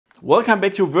Welcome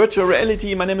back to Virtual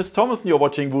Reality. My name is Thomas and you're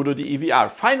watching VoodooDE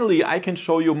VR. Finally, I can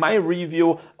show you my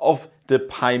review of the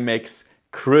Pimax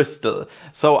Crystal.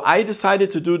 So I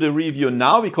decided to do the review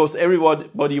now because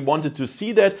everybody wanted to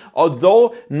see that,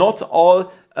 although not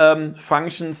all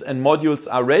functions and modules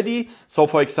are ready. So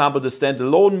for example, the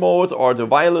standalone mode or the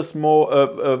wireless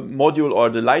module or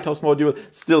the lighthouse module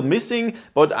still missing,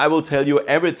 but I will tell you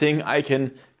everything I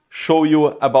can show you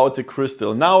about the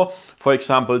Crystal now. For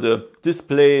example, the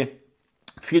display,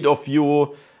 field of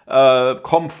view,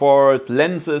 comfort,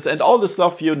 lenses, and all the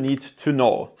stuff you need to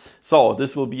know. So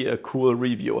this will be a cool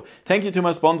review. Thank you to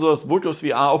my sponsors,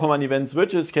 VoodooDE VR, Open Events,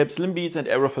 Virtual Escape, Slim Beats, and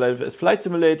Aero for Life as Flight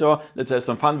Simulator. Let's have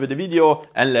some fun with the video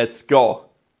and let's go.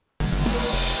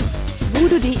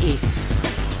 VoodooDE.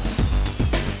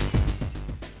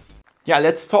 Yeah,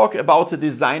 let's talk about the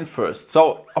design first.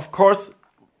 So of course,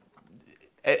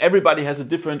 everybody has a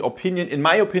different opinion. In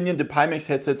my opinion, the Pimax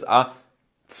headsets are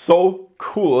so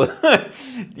cool.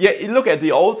 Yeah, look at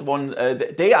the old one.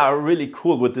 They are really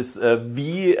cool with this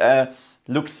V.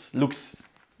 Looks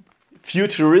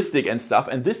futuristic and stuff.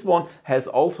 And this one has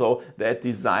also that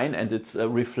design, and it's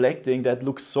reflecting. That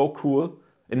looks so cool,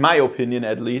 in my opinion,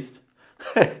 at least.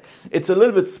 It's a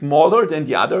little bit smaller than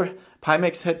the other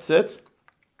Pimax headsets.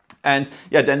 And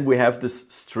yeah, then we have this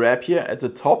strap here at the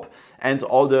top and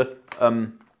all the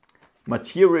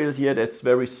material here. That's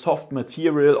very soft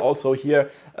material. Also here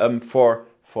for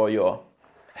your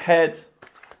head,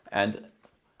 and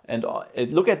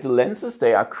look at the lenses.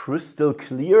 They are crystal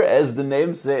clear, as the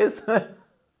name says.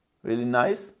 Really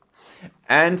nice.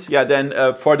 And yeah, then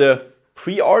for the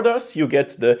pre-orders, you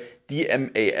get the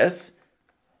DMAS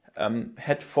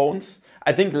headphones.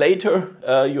 I think later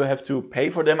you have to pay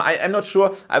for them. I'm not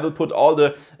sure. I will put all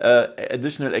the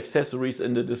additional accessories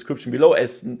in the description below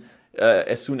as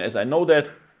soon as I know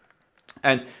that.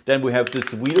 And then we have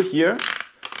this wheel here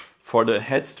for the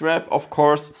head strap, of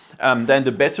course. Then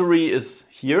the battery is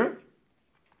here.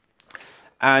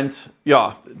 And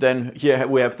yeah, then here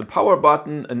we have the power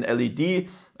button, an LED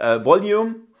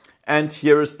volume. And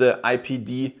here is the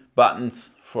IPD buttons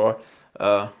for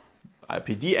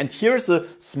IPD. And here's a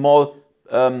small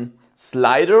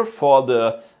slider for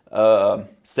the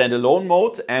standalone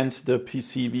mode and the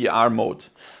PC VR mode.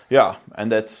 Yeah, and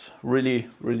that's really,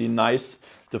 really nice.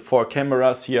 The 4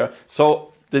 cameras here.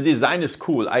 So the design is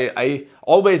cool. I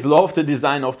always love the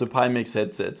design of the Pimax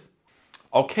headsets.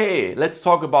 Okay, let's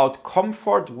talk about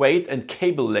comfort, weight, and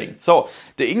cable length. So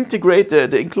the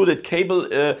included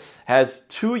cable has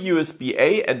 2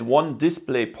 USB-A and 1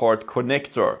 DisplayPort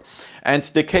connector. And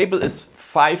the cable is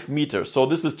 5 meters. So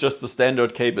this is just the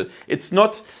standard cable. It's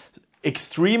not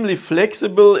extremely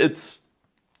flexible. It's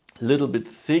a little bit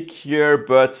thick here,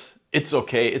 but it's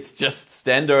okay. It's just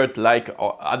standard like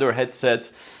other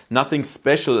headsets. Nothing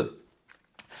special.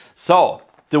 So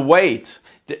the weight.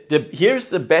 Here's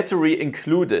the battery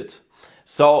included.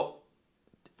 So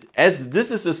as this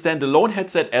is a standalone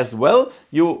headset as well,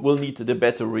 you will need the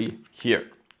battery here.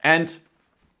 And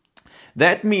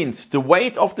that means the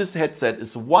weight of this headset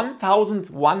is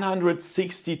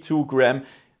 1,162 grams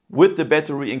with the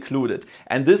battery included.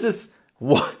 And this is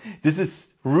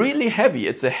really heavy.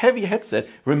 It's a heavy headset.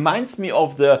 Reminds me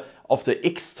of the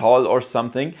X-Tall or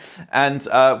something. And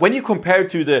when you compare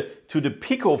to the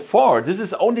Pico 4, this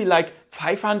is only like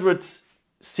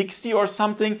 560 or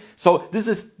something. So this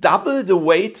is double the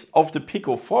weight of the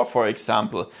Pico 4, for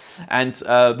example. And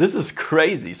this is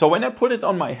crazy. So when I put it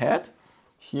on my head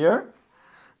here,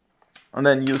 and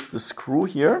then use the screw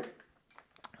here.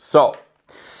 So,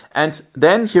 and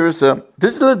then here's this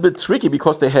is a little bit tricky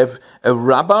because they have a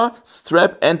rubber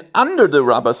strap, and under the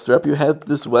rubber strap you have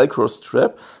this Velcro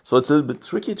strap. So it's a little bit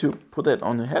tricky to put that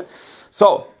on the head.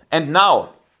 So, and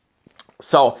now,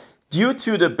 so due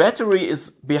to the battery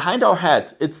is behind our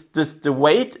head, the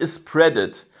weight is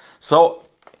spreaded. So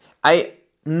I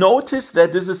noticed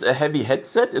that this is a heavy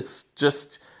headset. It's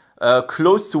just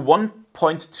close to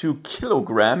 1.2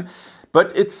 kilogram,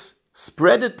 but it's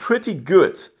spreaded pretty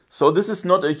good. So this is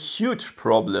not a huge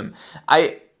problem.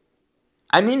 I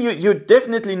mean, you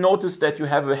definitely notice that you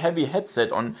have a heavy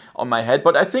headset on my head,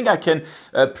 but I think I can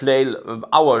play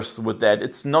hours with that.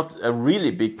 It's not a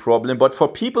really big problem, but for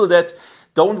people that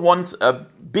don't want a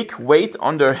big weight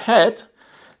on their head,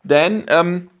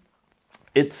 then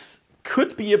it's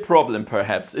could be a problem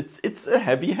perhaps. It's a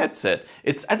heavy headset.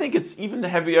 I think it's even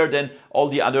heavier than all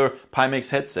the other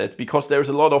Pimax headset because there's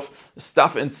a lot of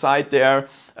stuff inside there.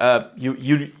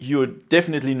 You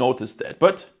definitely notice that.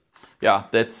 But yeah,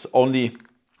 that's only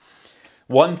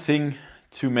one thing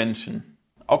to mention.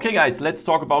 Okay guys, let's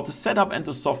talk about the setup and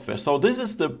the software. So this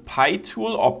is the Pi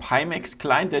tool or Pimax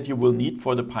client that you will need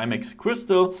for the Pimax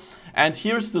Crystal. And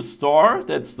here's the store,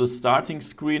 that's the starting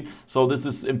screen. So this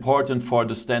is important for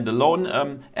the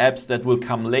standalone apps that will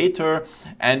come later.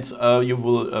 And you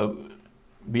will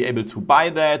be able to buy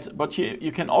that. But here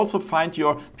you can also find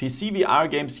your PC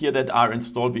VR games here that are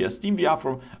installed via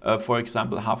SteamVR, for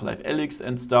example, Half-Life Alyx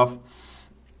and stuff.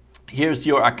 Here's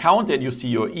your account and you see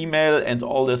your email and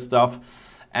all this stuff.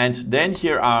 And then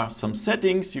here are some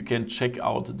settings. You can check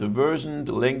out the version,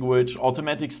 the language,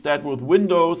 automatic stat with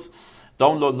Windows,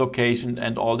 download location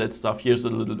and all that stuff. Here's a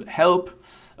little help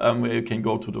where you can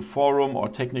go to the forum or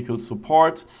technical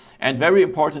support. And very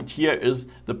important here is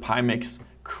the Pimax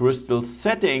Crystal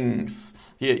settings.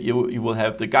 Here you will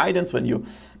have the guidance when you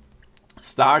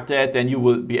start that, then you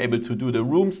will be able to do the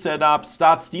room setup,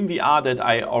 start SteamVR that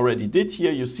I already did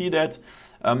here, you see that.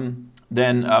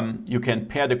 Then you can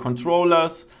pair the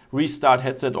controllers, restart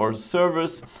headset or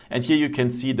service, and here you can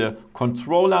see the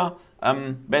controller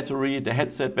battery, the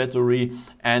headset battery,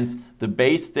 and the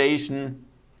base station.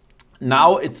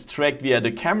 Now it's tracked via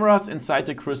the cameras inside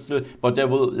the Crystal, but there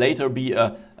will later be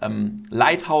a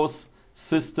lighthouse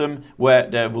system where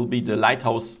there will be the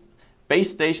lighthouse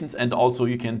base stations, and also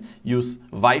you can use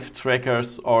Vive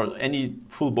trackers or any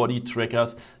full body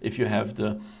trackers if you have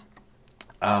the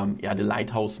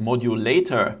lighthouse module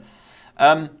later.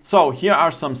 So here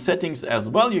are some settings as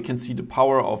well. You can see the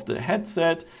power of the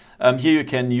headset. Here you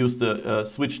can use the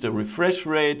switch the refresh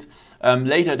rate.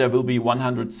 Later there will be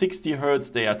 160 Hertz.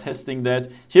 They are testing that.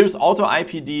 Here's auto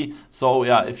IPD. So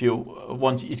yeah, if you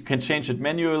want, you can change it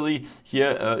manually.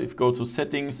 Here, if you go to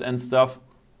settings and stuff.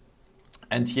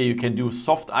 And here you can do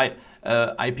soft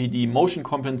IPD motion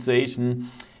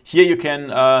compensation. Here you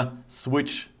can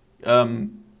switch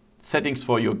settings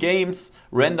for your games,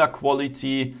 render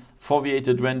quality,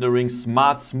 foveated rendering,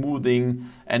 smart smoothing,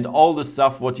 and all the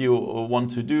stuff what you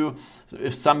want to do. So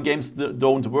if some games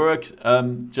don't work,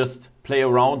 just play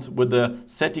around with the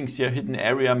settings here, hidden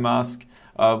area mask,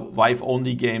 Vive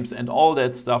only games and all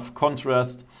that stuff,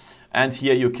 contrast. And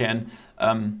here you can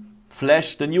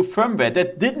flash the new firmware.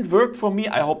 That didn't work for me.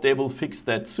 I hope they will fix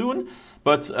that soon.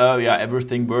 But yeah,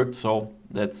 everything worked, so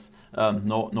that's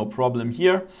no problem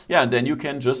here. Yeah, and then you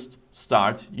can just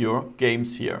start your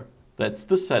games here. That's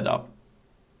the setup.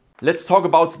 Let's talk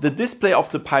about the display of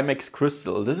the Pimax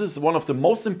Crystal. This is one of the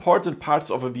most important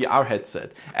parts of a VR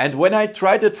headset. And when I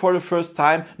tried it for the first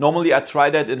time, normally I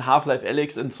tried that in Half-Life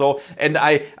Alyx and so, and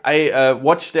I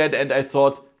watched that and I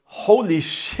thought, holy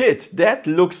shit, that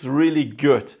looks really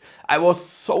good. I was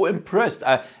so impressed.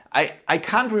 I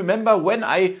can't remember when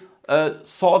I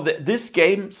saw this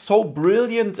game so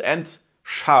brilliant and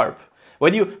sharp.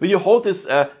 When you hold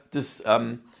this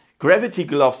gravity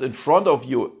gloves in front of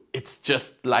you, it's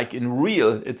just like in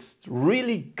real. It's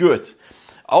really good.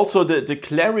 Also the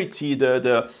clarity,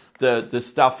 the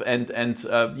stuff, and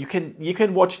you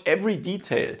can watch every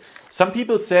detail. Some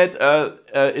people said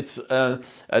it's a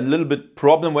little bit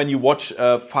problem when you watch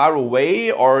far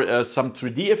away or some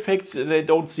 3D effects they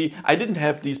don't see. I didn't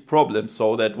have these problems,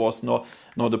 so that was not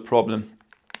a problem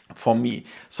for me.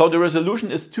 So the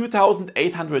resolution is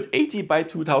 2880 by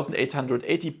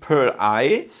 2880 per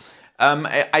eye.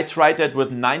 I tried that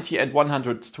with 90 and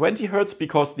 120 Hertz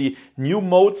because the new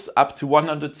modes up to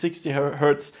 160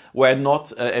 Hertz were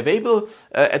not available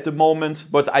at the moment,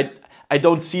 but I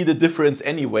don't see the difference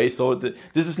anyway, so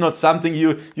this is not something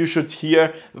you should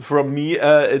hear from me.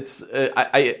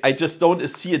 I just don't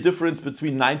see a difference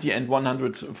between 90 and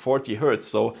 140 Hertz,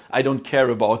 so I don't care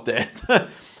about that.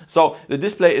 So the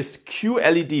display is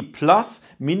QLED plus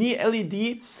mini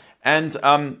LED,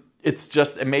 and it's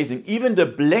just amazing. Even the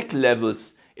black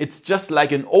levels, it's just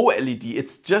like an OLED.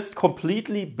 It's just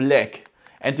completely black.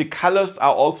 And the colors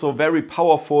are also very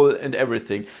powerful and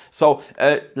everything. So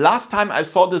last time I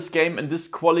saw this game in this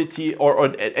quality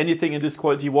or anything in this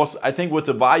quality was, I think, with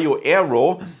the Vario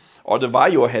Aero or the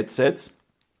Vario headsets.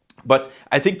 But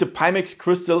I think the Pimax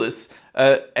Crystal is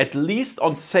at least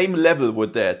on same level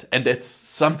with that. And that's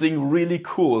something really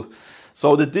cool.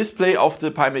 So the display of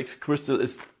the Pimax Crystal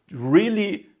is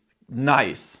really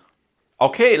nice.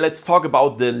 Okay, let's talk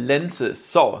about the lenses.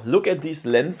 So look at these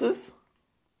lenses.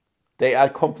 They are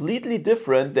completely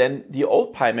different than the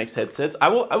old Pimax headsets. I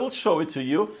will show it to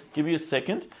you. Give me a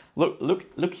second.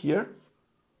 Look here.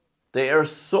 They are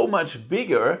so much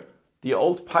bigger, the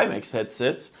old Pimax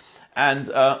headsets. And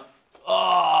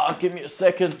give me a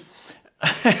second.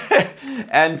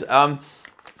 And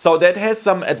so that has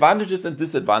some advantages and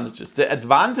disadvantages. The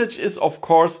advantage is, of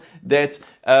course, that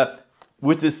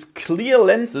with these clear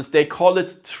lenses, they call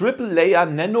it triple layer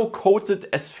nano coated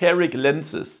aspheric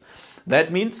lenses.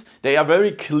 That means they are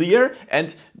very clear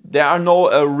and there are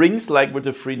no rings like with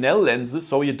the Fresnel lenses,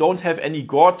 so you don't have any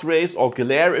God rays or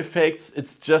glare effects.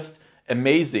 It's just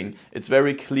amazing. It's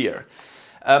very clear.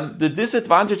 The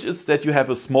disadvantage is that you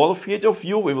have a smaller field of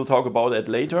view. We will talk about that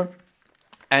later.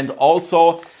 And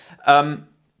also,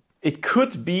 it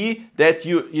could be that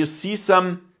you see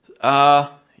some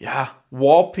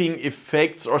warping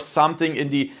effects or something in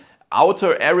the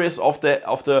outer areas of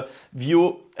the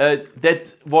view.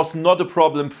 That was not a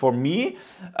problem for me,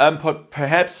 but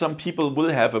perhaps some people will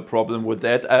have a problem with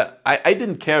that. I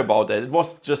didn't care about that. It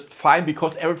was just fine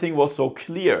because everything was so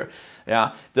clear.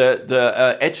 Yeah,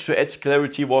 the edge-to-edge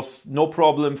clarity was no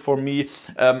problem for me.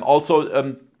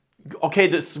 Okay,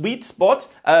 the sweet spot.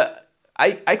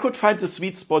 I could find the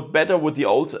sweet spot better with the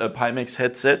old Pimax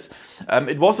headsets.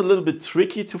 It was a little bit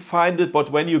tricky to find it,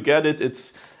 but when you get it,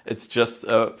 it's just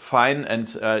fine, and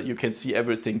you can see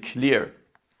everything clear.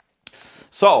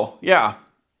 So yeah,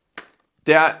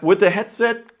 with the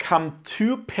headset come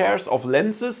two pairs of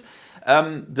lenses,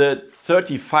 the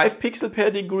 35 pixel per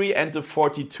degree and the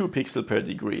 42 pixel per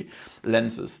degree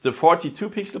lenses. The 42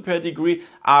 pixel per degree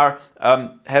are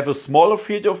have a smaller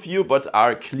field of view but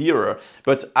are clearer.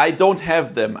 But I don't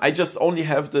have them. I just only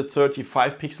have the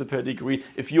 35 pixel per degree.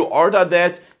 If you order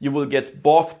that, you will get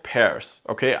both pairs.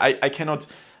 Okay, I cannot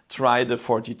try the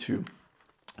 42.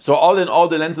 So all in all,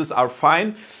 the lenses are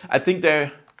fine. I think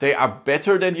they are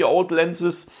better than the old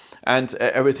lenses, and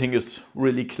everything is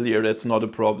really clear. That's not a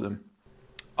problem.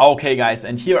 Okay guys,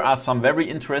 and here are some very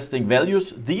interesting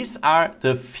values. These are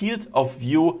the field of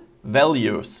view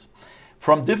values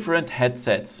from different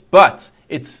headsets. But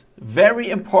it's very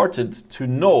important to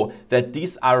know that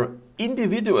these are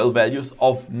individual values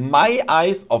of my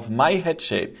eyes, of my head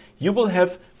shape. You will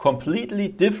have completely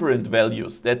different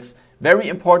values. That's very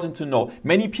important to know.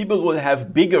 Many people will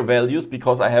have bigger values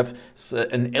because I have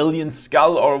an alien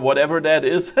skull or whatever that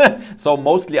is. So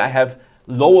mostly I have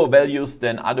lower values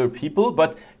than other people,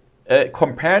 but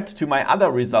compared to my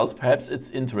other results, perhaps it's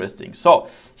interesting. So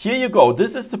here you go.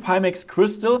 This is the Pimax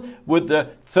Crystal with the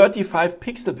 35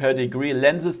 pixel per degree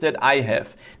lenses that I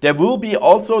have. There will be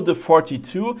also the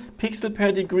 42 pixel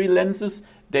per degree lenses.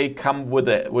 They come with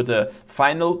a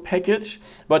final package,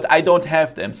 but I don't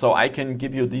have them, so I can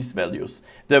give you these values.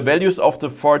 The values of the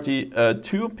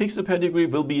 42 pixel per degree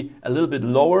will be a little bit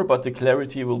lower, but the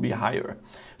clarity will be higher.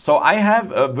 So I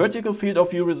have a vertical field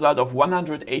of view result of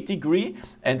 108 degree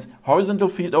and horizontal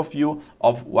field of view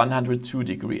of 102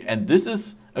 degree. And this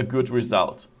is a good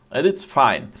result. And it's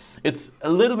fine. It's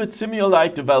a little bit similar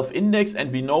like the valve index,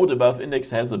 and we know the valve index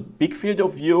has a big field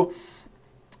of view.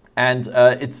 And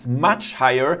it's much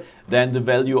higher than the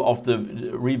value of the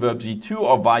Reverb G2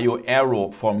 or Vario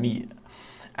Aero for me.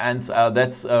 And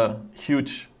that's a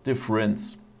huge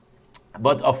difference.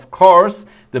 But of course,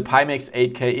 the Pimax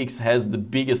 8KX has the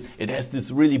biggest, it has this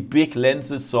really big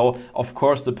lenses. So of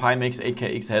course, the Pimax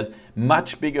 8KX has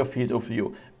much bigger field of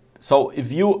view. So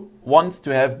if you want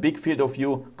to have big field of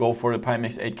view, go for the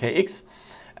Pimax 8KX.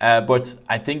 But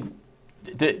I think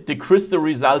the crystal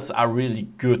results are really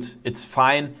good. It's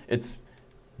fine. It's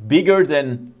bigger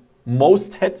than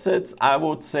most headsets, I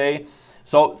would say.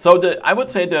 So I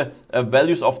would say the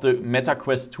values of the Meta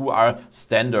Quest 2 are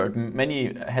standard.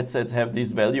 Many headsets have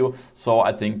this value, so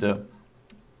I think the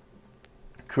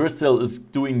Crystal is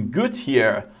doing good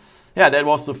here. Yeah, that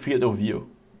was the field of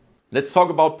view. Let's talk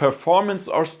about performance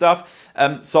or stuff.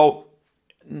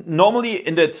 Normally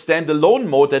in that standalone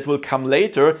mode that will come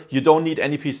later, you don't need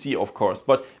any PC, of course.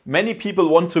 But many people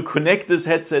want to connect this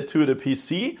headset to the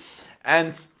PC,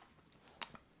 and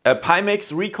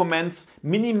Pimax recommends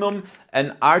minimum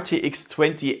an RTX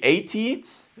 2080,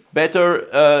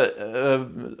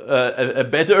 a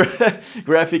better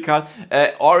graphic card,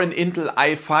 or an Intel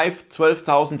i5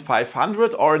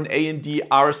 12500 or an AMD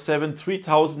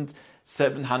R7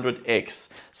 3700X.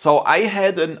 So I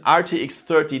had an RTX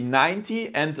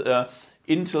 3090 and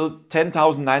Intel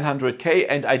 10900K,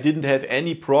 and I didn't have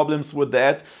any problems with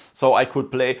that. So I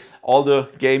could play all the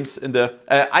games in the...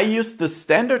 I used the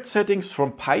standard settings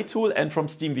from PyTool and from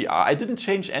SteamVR. I didn't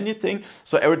change anything,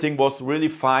 so everything was really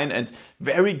fine and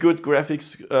very good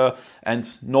graphics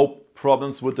and no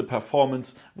problems with the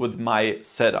performance with my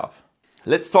setup.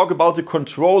 Let's talk about the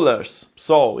controllers.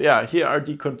 So yeah, here are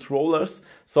the controllers.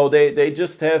 So they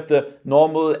just have the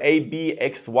normal A, B,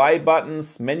 X, Y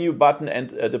buttons, menu button, and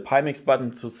the Pimax button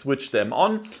to switch them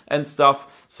on and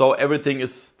stuff. So everything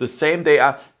is the same. They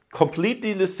are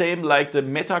completely the same like the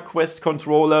Meta Quest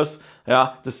controllers.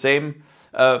 Yeah, the same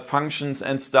functions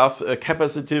and stuff,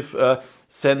 capacitive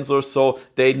sensors, so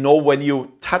they know when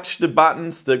you touch the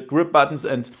buttons, the grip buttons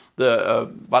and the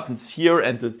buttons here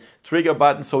and the trigger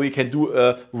button, so you can do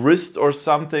a wrist or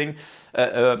something,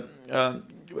 a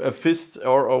fist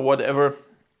or whatever.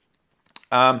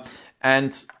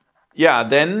 And yeah,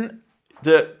 then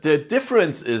the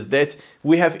difference is that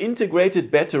we have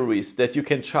integrated batteries that you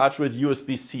can charge with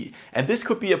USB-C. And this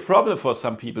could be a problem for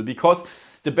some people because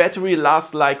the battery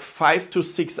lasts like 5 to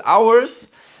 6 hours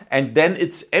and then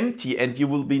it's empty and you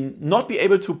will not be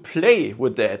able to play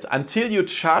with that until you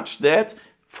charge that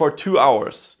for 2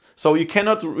 hours. So you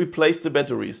cannot replace the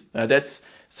batteries.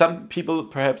 Some people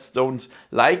perhaps don't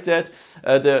like that.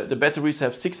 The batteries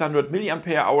have 600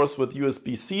 milliampere hours with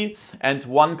USB-C and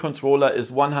one controller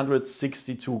is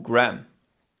 162 gram.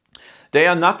 They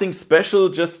are nothing special,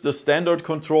 just the standard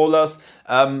controllers.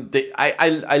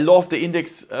 I love the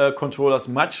Index controllers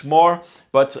much more,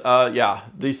 but yeah,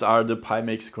 these are the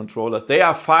Pimax controllers. They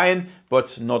are fine,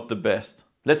 but not the best.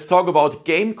 Let's talk about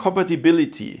game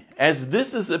compatibility. As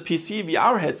this is a PC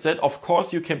VR headset, of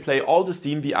course you can play all the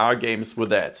Steam VR games with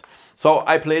that. So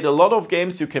I played a lot of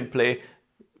games. You can play,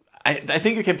 I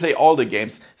think you can play all the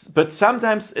games, but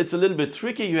sometimes it's a little bit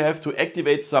tricky. You have to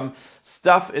activate some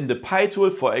stuff in the Pi tool,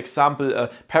 for example,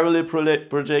 parallel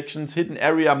projections, hidden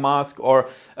area mask, or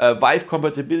Vive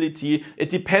compatibility. It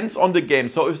depends on the game.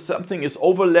 So if something is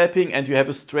overlapping and you have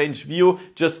a strange view,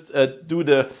 just do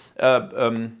the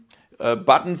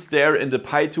buttons there in the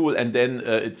Pi tool and then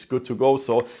it's good to go.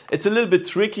 So it's a little bit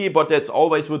tricky, but that's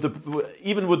always with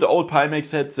even with the old Pimax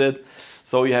headset.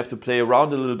 So you have to play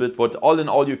around a little bit, but all in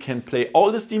all you can play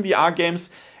all the Steam VR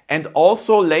games and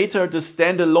also later the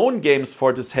standalone games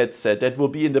for this headset that will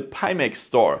be in the Pimax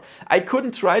store. I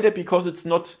couldn't try that because it's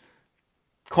not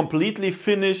completely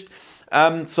finished.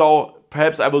 So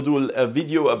perhaps I will do a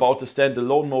video about the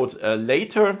standalone mode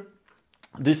later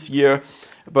this year.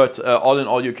 But all in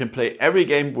all, you can play every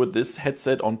game with this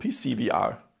headset on PC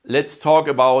VR. Let's talk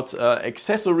about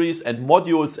accessories and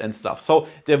modules and stuff. So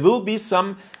there will be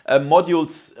some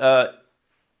modules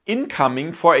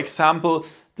incoming. For example,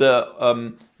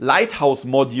 the lighthouse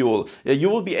module. You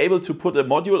will be able to put a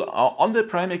module on the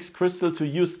Pimax Crystal to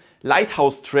use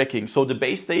lighthouse tracking, so the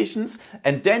base stations,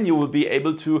 and then you will be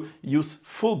able to use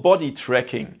full body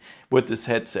tracking with this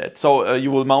headset. So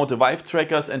you will mount the Vive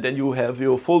trackers and then you have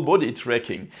your full body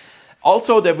tracking.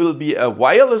 Also, there will be a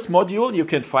wireless module. You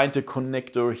can find the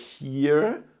connector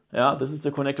here. Yeah, this is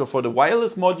the connector for the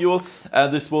wireless module.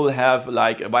 This will have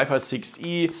like a Wi-Fi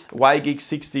 6E, WiGig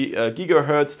 60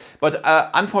 gigahertz, but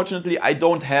unfortunately I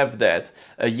don't have that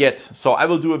yet. So I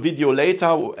will do a video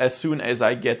later as soon as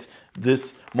I get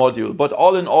this module. But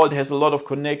all in all, it has a lot of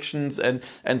connections and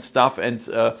stuff, and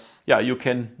yeah, you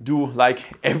can do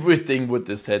like everything with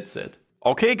this headset.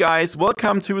 Okay guys,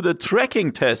 welcome to the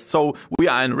tracking test. So we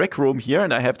are in Rec Room here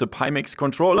and I have the Pimax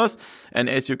controllers, and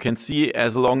as you can see,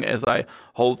 as long as I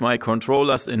hold my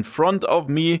controllers in front of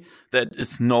me, that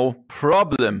is no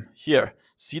problem. Here,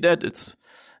 see that? It's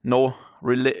no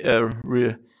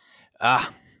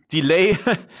delay.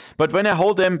 But when I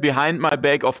hold them behind my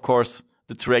back, of course,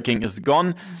 the tracking is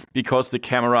gone because the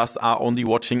cameras are only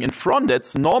watching in front.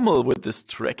 That's normal with this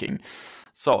tracking.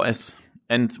 So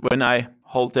and when I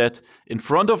hold that in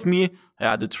front of me,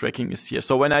 yeah, the tracking is here.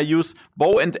 So when I use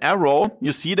bow and arrow,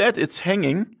 you see that it's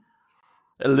hanging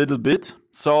a little bit.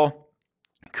 So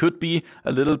could be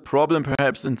a little problem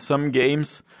perhaps in some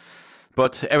games,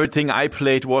 but everything I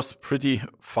played was pretty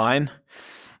fine.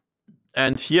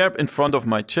 And here in front of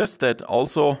my chest, that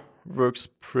also works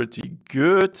pretty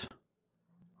good.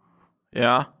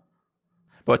 Yeah,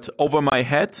 but over my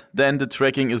head, then the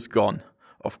tracking is gone,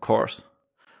 of course.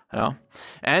 Yeah,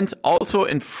 and also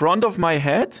in front of my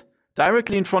head,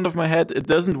 directly in front of my head, it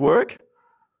doesn't work.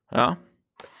 Yeah,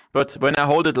 but when I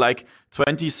hold it like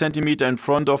 20 centimeters in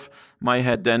front of my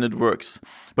head, then it works.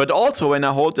 But also when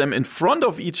I hold them in front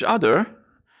of each other,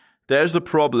 there's a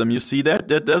problem. You see that?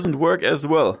 That doesn't work as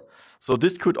well. So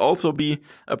this could also be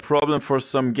a problem for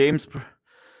some games.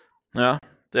 Yeah,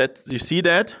 that you see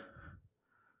that?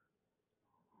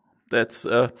 That's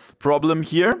a problem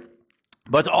here.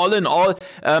 But all in all,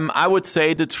 I would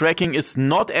say the tracking is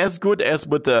not as good as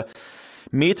with the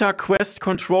Meta Quest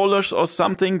controllers or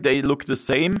something. They look the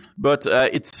same, but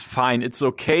it's fine. It's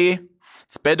okay.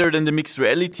 It's better than the mixed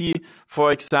reality,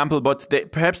 for example, but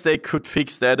perhaps they could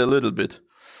fix that a little bit.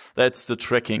 That's the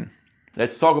tracking.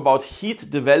 Let's talk about heat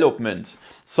development.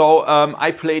 So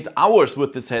I played hours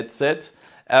with this headset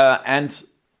and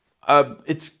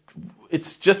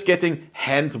it's just getting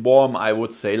hand warm, I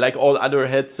would say, like all other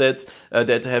headsets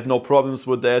that have no problems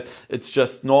with that. It's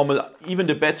just normal. Even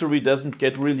the battery doesn't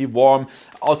get really warm.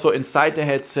 Also inside the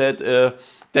headset,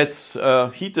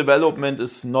 heat development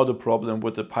is not a problem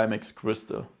with the Pimax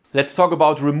Crystal. Let's talk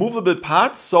about removable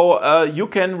parts. So you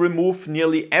can remove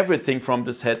nearly everything from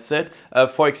this headset.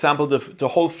 For example, the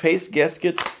whole face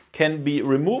gasket can be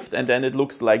removed, and then it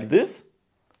looks like this.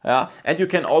 Yeah, and you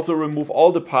can also remove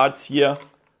all the parts here,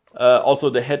 also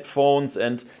the headphones,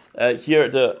 and here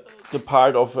the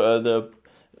part of the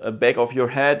back of your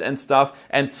head and stuff.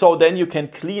 And so then you can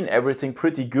clean everything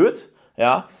pretty good.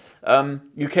 Yeah,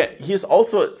 here's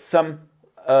also some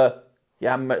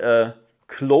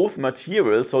cloth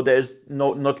material, so there's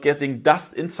not getting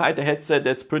dust inside the headset.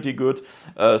 That's pretty good.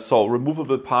 So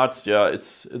removable parts, yeah,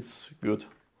 it's good.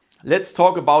 Let's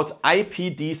talk about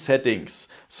IPD settings.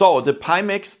 So the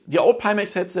old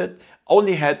Pimax headset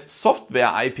only had software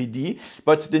IPD,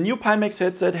 but the new Pimax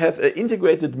headset have an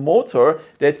integrated motor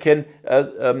that can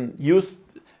use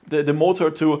the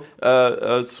motor to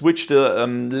switch the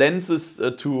lenses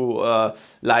to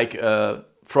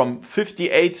from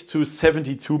 58 to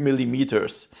 72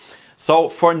 millimeters. So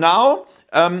for now,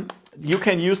 you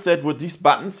can use that with these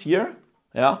buttons here.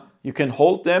 Yeah, you can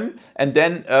hold them, and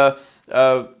then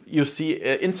you see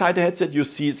inside the headset, you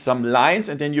see some lines,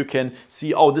 and then you can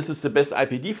see, oh, this is the best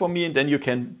IPD for me, and then you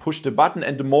can push the button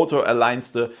and the motor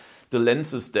aligns the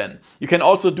lenses then. You can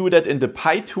also do that in the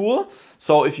Pi tool.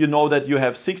 So if you know that you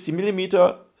have 60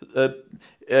 millimeter,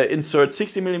 insert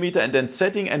 60 millimeter and then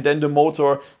setting, and then the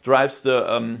motor drives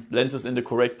the lenses in the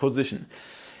correct position.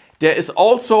 There is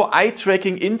also eye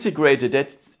tracking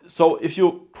integrated. So if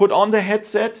you put on the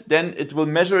headset, then it will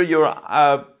measure your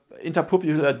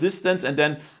interpupillar distance and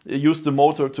then use the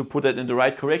motor to put it in the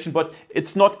right correction. But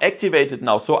it's not activated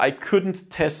now, so I couldn't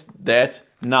test that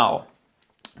now.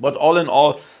 But all in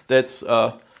all, that's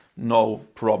no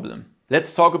problem.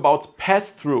 Let's talk about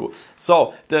pass-through.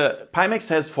 So the Pimax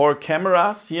has 4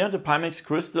 cameras here, the Pimax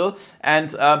Crystal,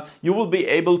 and you will be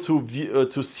able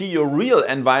to see your real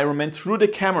environment through the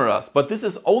cameras. But this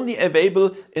is only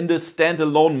available in the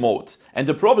standalone mode. And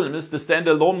the problem is the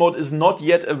standalone mode is not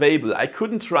yet available. I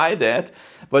couldn't try that,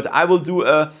 but I will do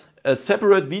a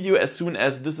separate video as soon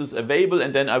as this is available,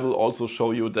 and then I will also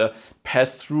show you the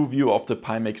pass-through view of the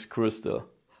Pimax Crystal.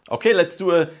 Okay, let's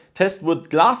do a test with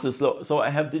glasses. So I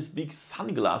have these big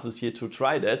sunglasses here to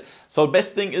try that. So the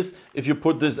best thing is if you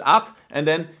put this up and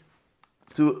then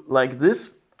do like this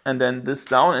and then this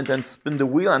down and then spin the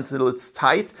wheel until it's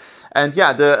tight. And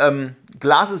yeah, the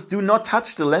glasses do not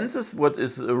touch the lenses, what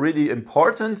is really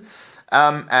important.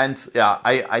 And yeah,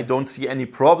 I don't see any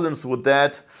problems with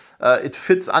that. It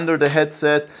fits under the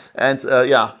headset, and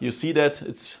yeah, you see that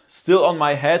it's still on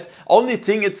my head. Only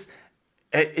thing it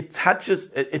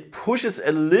pushes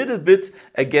a little bit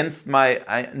against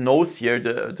my nose here,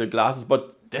 the glasses,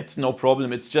 but that's no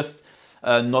problem. It's just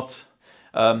not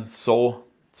so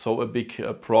a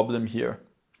big problem here.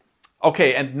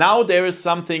 Okay, and now there is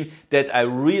something that I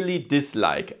really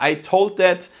dislike. I told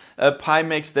that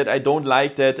Pimax that I don't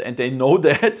like that, and they know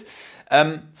that.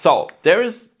 So there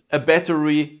is a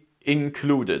battery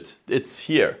included. It's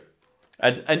here.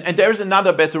 And there is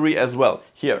another battery as well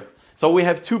here. So we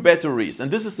have 2 batteries, and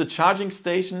this is the charging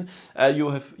station. You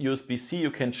have USB-C,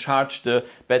 you can charge the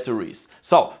batteries.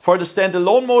 So for the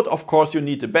standalone mode, of course, you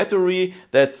need a battery.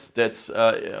 That's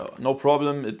no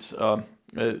problem. It's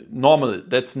normal.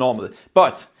 That's normal.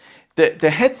 But the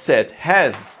headset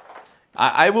has,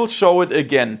 I will show it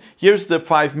again. Here's the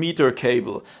 5-meter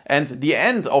cable, and the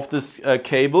end of this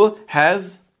cable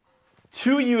has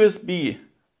 2 USB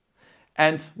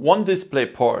and 1 display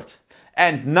port.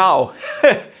 And now,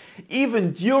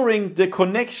 even during the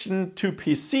connection to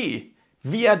PC,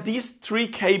 via these 3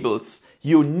 cables,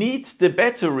 you need the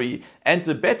battery, and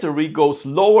the battery goes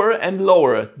lower and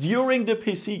lower during the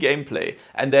PC gameplay,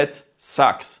 and that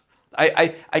sucks.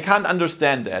 I can't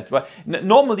understand that. But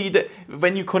normally,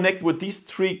 when you connect with these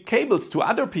 3 cables to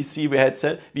other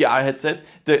VR headsets,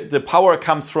 the power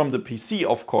comes from the PC,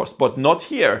 of course, but not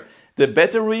here. The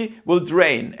battery will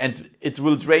drain, and it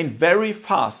will drain very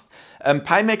fast.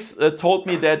 Pimax told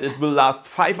me that it will last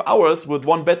 5 hours with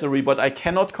 1 battery, but I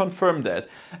cannot confirm that.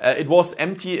 It was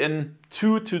empty in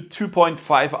 2 to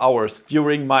 2.5 hours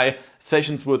during my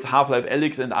sessions with Half-Life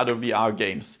Alyx and other VR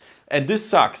games. And this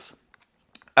sucks.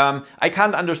 I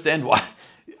can't understand why.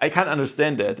 I can't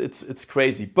understand that. It's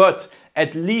crazy. But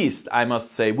at least, I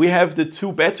must say, we have the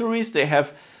 2 batteries. They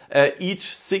have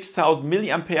each 6,000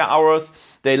 milliampere hours.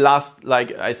 They last,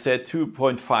 like I said,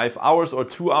 2.5 hours or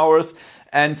 2 hours.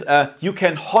 and you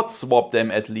can hot swap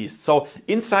them at least. So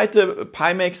inside the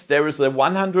Pimax there is a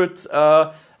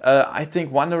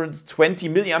 120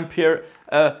 milliampere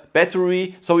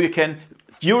battery, so you can,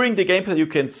 during the gameplay, you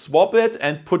can swap it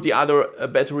and put the other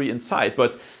battery inside.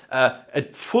 But a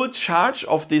full charge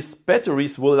of these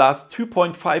batteries will last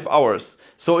 2.5 hours.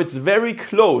 So it's very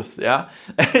close, yeah?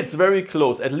 It's very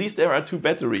close. At least there are 2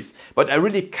 batteries. But I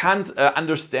really can't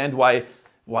understand why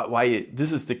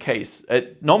this is the case.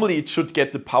 Normally it should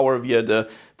get the power via the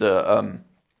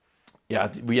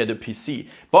PC.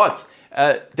 But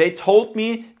they told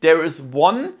me there is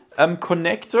one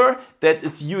connector that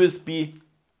is USB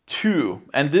 2,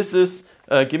 and this is,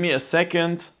 give me a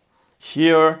second,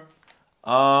 here,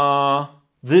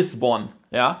 this one,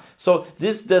 yeah. So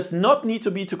this does not need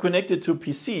to be connected to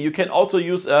PC. You can also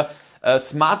use a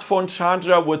smartphone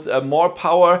charger with more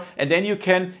power, and then you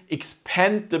can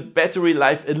expand the battery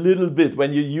life a little bit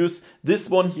when you use this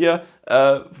one here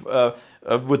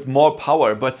with more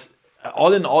power. But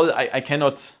all in all, I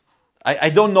cannot.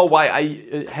 I don't know why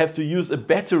I have to use a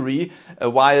battery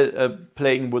while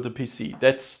playing with a PC.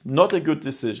 That's not a good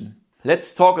decision.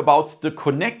 Let's talk about the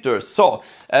connectors. So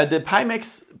the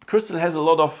Pimax Crystal has a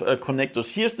lot of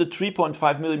connectors. Here's the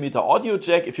 3.5mm audio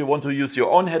jack. If you want to use your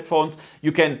own headphones,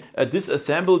 you can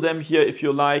disassemble them here if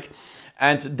you like.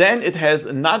 And then it has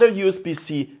another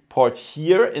USB-C port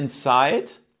here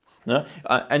inside.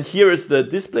 And here is the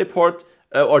display port.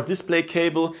 Or display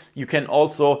cable. You can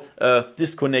also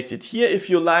disconnect it here if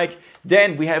you like.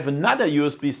 Then we have another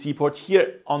USB-C port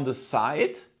here on the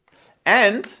side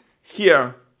and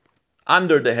here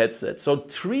under the headset. So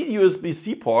 3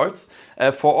 USB-C ports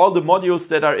for all the modules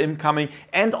that are incoming,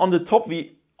 and on the top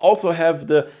we also have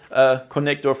the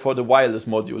connector for the wireless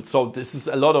module. So this is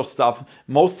a lot of stuff.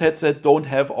 Most headsets don't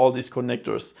have all these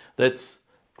connectors. That's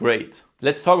great.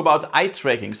 Let's talk about eye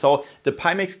tracking. So the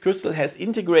Pimax Crystal has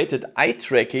integrated eye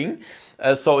tracking,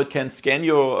 so it can scan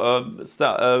your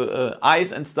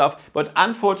eyes and stuff. But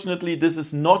unfortunately, this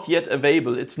is not yet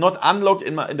available. It's not unlocked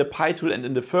in the Pi tool and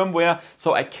in the firmware,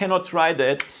 so I cannot try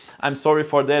that. I'm sorry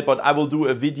for that, but I will do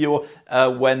a video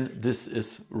when this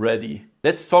is ready.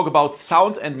 Let's talk about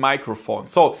sound and microphone.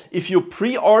 So if you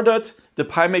pre-ordered the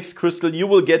Pimax Crystal, you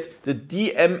will get the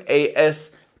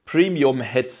DMAS premium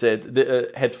headset,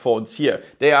 the headphones here.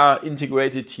 They are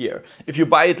integrated here. If you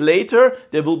buy it later,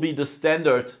 there will be the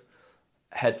standard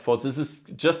headphones. This is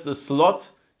just a slot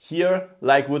here,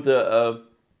 like with the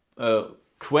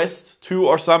Quest 2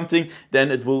 or something. Then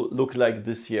it will look like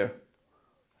this here.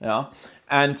 Yeah,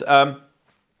 and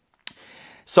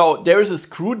so there is a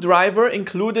screwdriver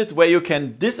included where you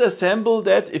can disassemble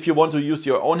that. If you want to use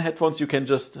your own headphones, you can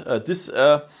just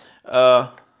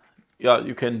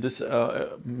you can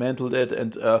dismantle that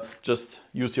and just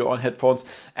use your own headphones.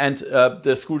 And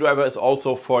the screwdriver is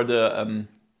also for the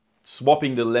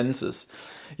swapping the lenses.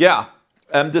 Yeah,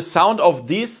 the sound of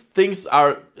these things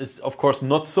is of course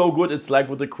not so good. It's like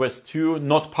with the Quest 2,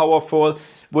 not powerful.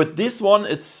 With this one,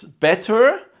 it's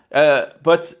better,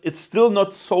 but it's still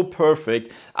not so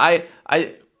perfect.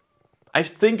 I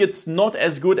think it's not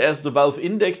as good as the Valve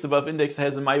Index. The Valve Index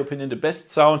has, in my opinion, the best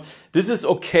sound. This is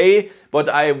okay, but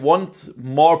I want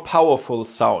more powerful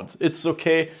sound. It's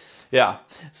okay, yeah.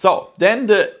 So then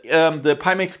the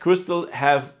Pimax Crystal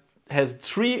has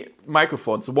 3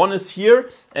 microphones. One is here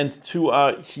and 2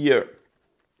 are here.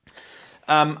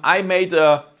 I made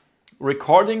a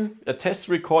test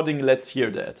recording. Let's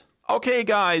hear that. Okay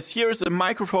guys, here's a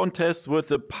microphone test with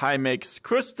the Pimax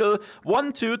Crystal.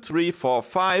 1, 2, 3, 4,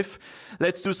 5.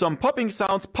 Let's do some popping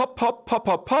sounds. Pop, pop, pop,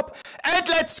 pop, pop. And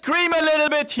let's scream a little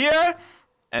bit here.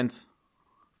 And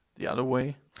the other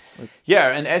way. Yeah,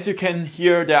 and as you can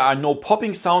hear, there are no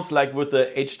popping sounds like with the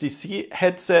HTC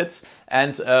headsets.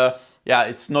 And yeah,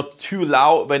 it's not too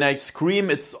loud. When I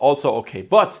scream, it's also okay.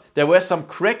 But there were some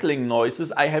crackling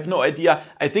noises. I have no idea.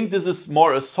 I think this is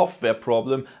more a software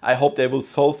problem. I hope they will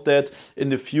solve that in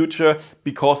the future,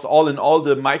 because all in all,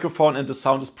 the microphone and the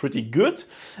sound is pretty good.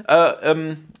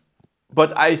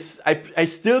 But I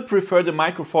still prefer the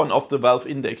microphone of the Valve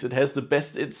Index. It has the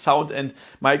best sound and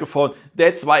microphone.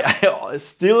 That's why I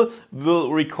still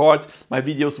will record my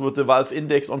videos with the Valve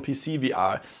Index on PC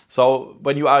VR. So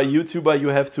when you are a YouTuber, you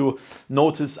have to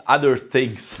notice other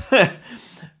things.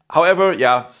 However,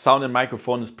 yeah, sound and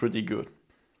microphone is pretty good.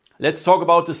 Let's talk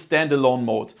about the standalone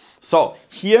mode. So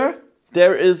here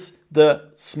there is the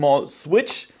small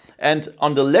switch, and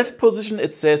on the left position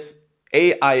it says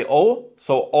AIO,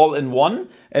 so all in one,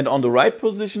 and on the right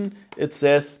position it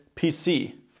says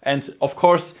PC. And of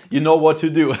course, you know what to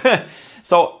do.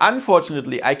 So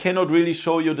unfortunately, I cannot really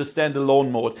show you the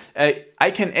standalone mode.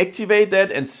 I can activate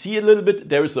that and see a little bit.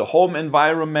 There is a home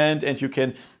environment and you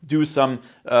can do some,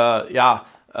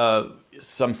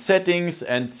 some settings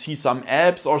and see some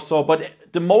apps or so. But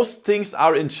the most things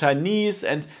are in Chinese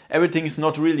and everything is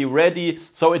not really ready.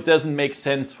 So it doesn't make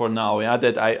sense for now, yeah,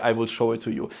 that I will show it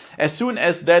to you. As soon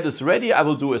as that is ready, I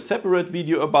will do a separate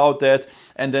video about that.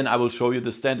 And then I will show you the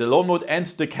standalone mode and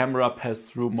the camera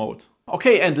pass-through mode.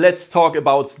 Okay, and let's talk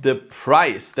about the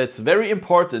price. That's very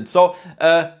important. So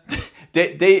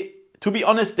they, to be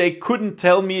honest, they couldn't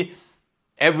tell me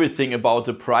everything about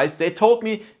the price. They told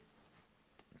me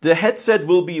the headset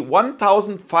will be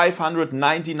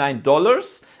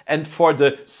 $1,599, and for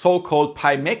the so-called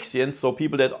Pimaxians, so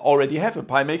people that already have a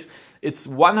Pimax, it's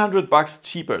 $100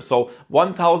 cheaper, so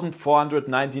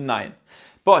 $1,499.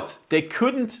 But they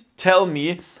couldn't tell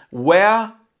me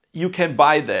where you can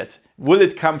buy that. Will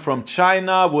it come from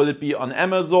China? Will it be on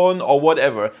Amazon or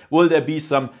whatever? Will there be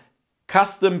some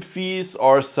custom fees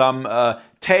or some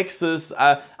taxes?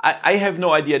 I have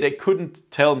no idea. They couldn't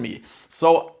tell me.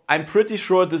 So I'm pretty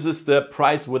sure this is the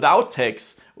price without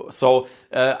tax. So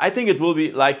I think it will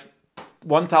be like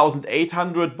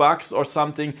 $1,800 or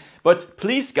something. But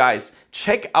please, guys,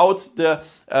 check out the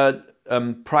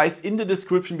price in the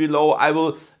description below. I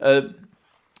will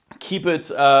keep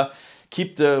the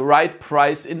right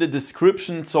price in the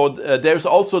description. So there's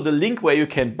also the link where you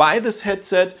can buy this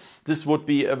headset. This would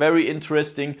be very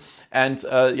interesting. And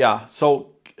yeah, so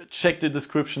check the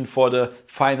description for the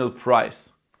final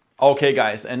price. Okay,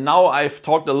 guys, and now I've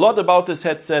talked a lot about this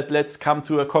headset. Let's come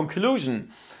to a conclusion.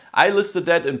 I listed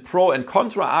that in pro and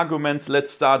contra arguments.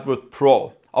 Let's start with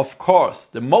pro. Of course,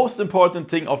 the most important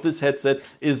thing of this headset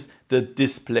is the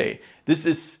display. This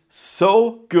is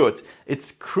so good.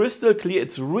 It's crystal clear.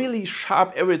 It's really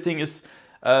sharp. Everything is,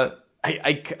 I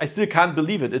still can't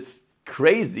believe it. It's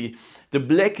crazy. The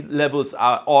black levels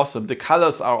are awesome. The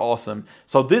colors are awesome.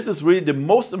 So this is really the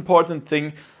most important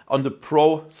thing on the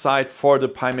pro side for the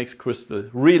Pimax Crystal.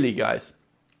 Really, guys.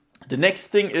 The next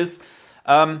thing is,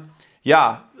 the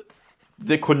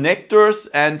connectors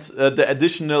and the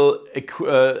additional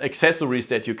accessories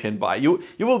that you can buy. You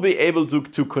will be able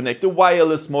to connect the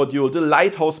wireless module, the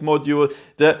lighthouse module,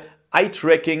 the eye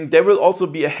tracking. There will also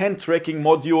be a hand tracking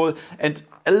module and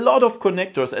a lot of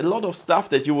connectors, a lot of stuff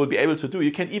that you will be able to do.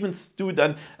 You can even do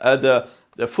then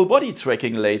the full body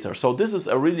tracking later. So this is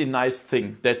a really nice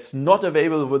thing that's not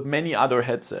available with many other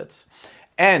headsets.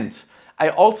 And I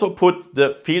also put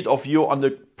the field of view on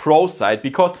the pro side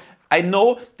because I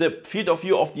know the field of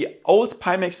view of the old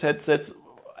Pimax headsets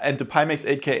and the Pimax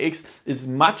 8KX is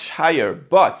much higher,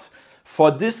 but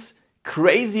for this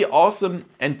crazy awesome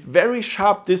and very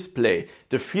sharp display,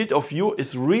 the field of view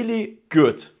is really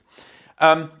good.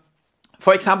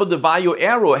 For example, the Vario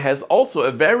Aero has also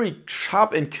a very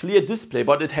sharp and clear display,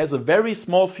 but it has a very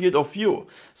small field of view.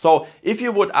 So if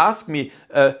you would ask me,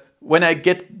 when I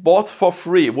get both for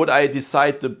free, would I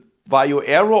decide the Vario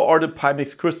Aero or the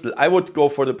Pimax Crystal? I would go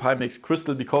for the Pimax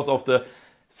Crystal because of the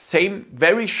same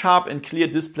very sharp and clear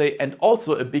display and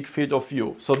also a big field of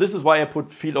view. So this is why I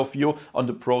put field of view on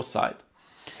the pro side.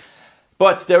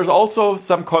 But there's also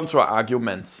some contra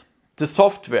arguments. The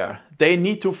software, they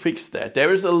need to fix that.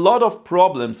 There is a lot of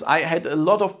problems. I had a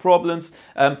lot of problems.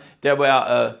 There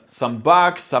were some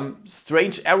bugs, some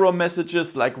strange error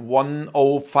messages like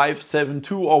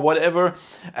 10572 or whatever.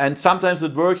 And sometimes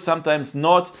it works, sometimes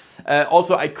not.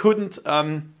 Also, I couldn't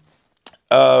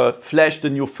flash the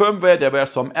new firmware. There were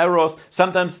some errors.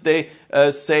 Sometimes they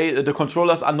say the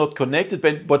controllers are not connected,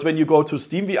 but when you go to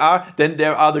SteamVR, then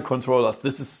there are the controllers.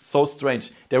 This is so strange.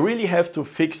 They really have to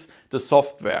fix the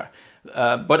software.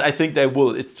 But I think they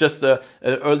will. It's just an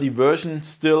early version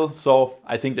still, so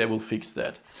I think they will fix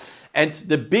that. And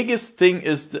the biggest thing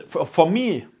is, for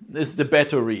me, is the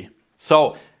battery.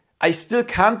 So I still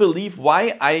can't believe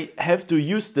why I have to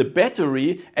use the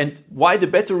battery and why the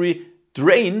battery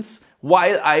drains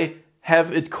while I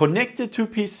have it connected to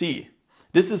PC.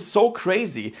 This is so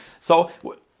crazy. So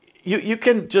you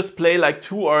can just play like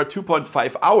 2 or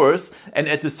 2.5 hours and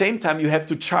at the same time you have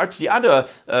to charge the other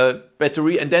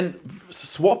battery and then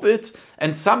swap it.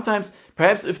 And sometimes,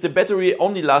 perhaps if the battery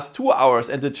only lasts 2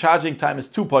 hours and the charging time is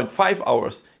 2.5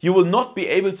 hours, you will not be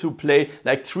able to play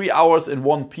like 3 hours in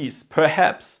one piece.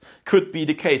 Perhaps, could be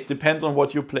the case, depends on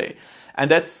what you play. And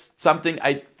that's something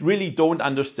I really don't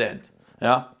understand.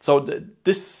 Yeah, so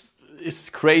this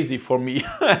is crazy for me.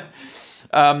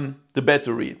 The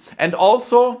battery. And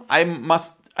also I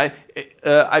must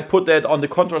I put that on the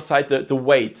contra side, the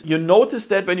weight. You notice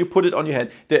that when you put it on your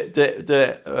head,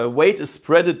 the weight is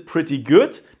spreaded pretty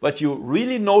good, but you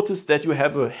really notice that you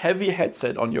have a heavy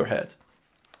headset on your head.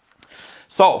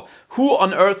 So, who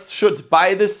on earth should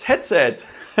buy this headset?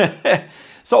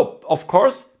 So, of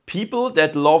course, people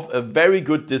that love a very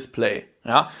good display.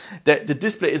 Yeah? The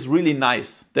display is really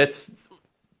nice. That's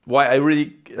why I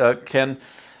really can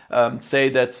say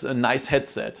that's a nice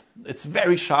headset. It's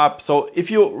very sharp. So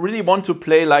if you really want to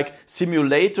play like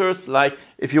simulators, like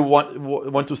if you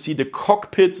want to see the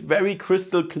cockpits very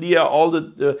crystal clear, all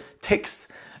the text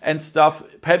and stuff,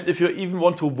 perhaps if you even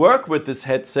want to work with this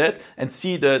headset and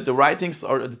see the writings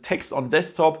or the text on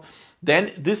desktop,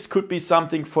 then this could be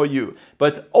something for you.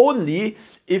 But only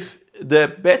if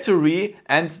the battery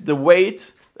and the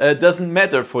weight doesn't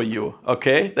matter for you,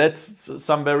 okay? That's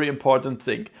some very important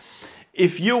thing.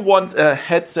 If you want a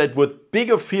headset with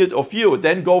bigger field of view,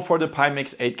 then go for the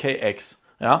Pimax 8KX.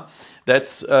 Yeah,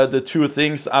 that's the two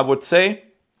things I would say.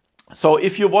 So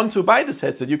if you want to buy this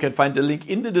headset, you can find the link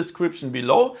in the description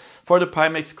below for the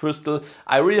Pimax Crystal.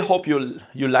 I really hope you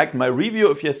liked my review.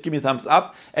 If yes, give me a thumbs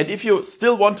up. And if you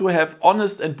still want to have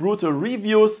honest and brutal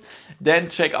reviews, then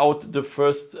check out the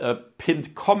first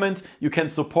pinned comment. You can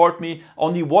support me,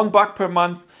 only $1 per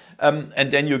month.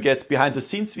 And then you get behind the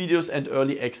scenes videos and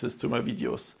early access to my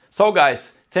videos. So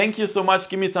guys, thank you so much.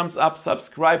 Give me a thumbs up,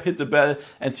 subscribe, hit the bell,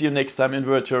 and see you next time in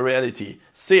virtual reality.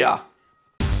 See ya!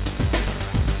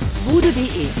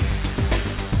 VoodooDE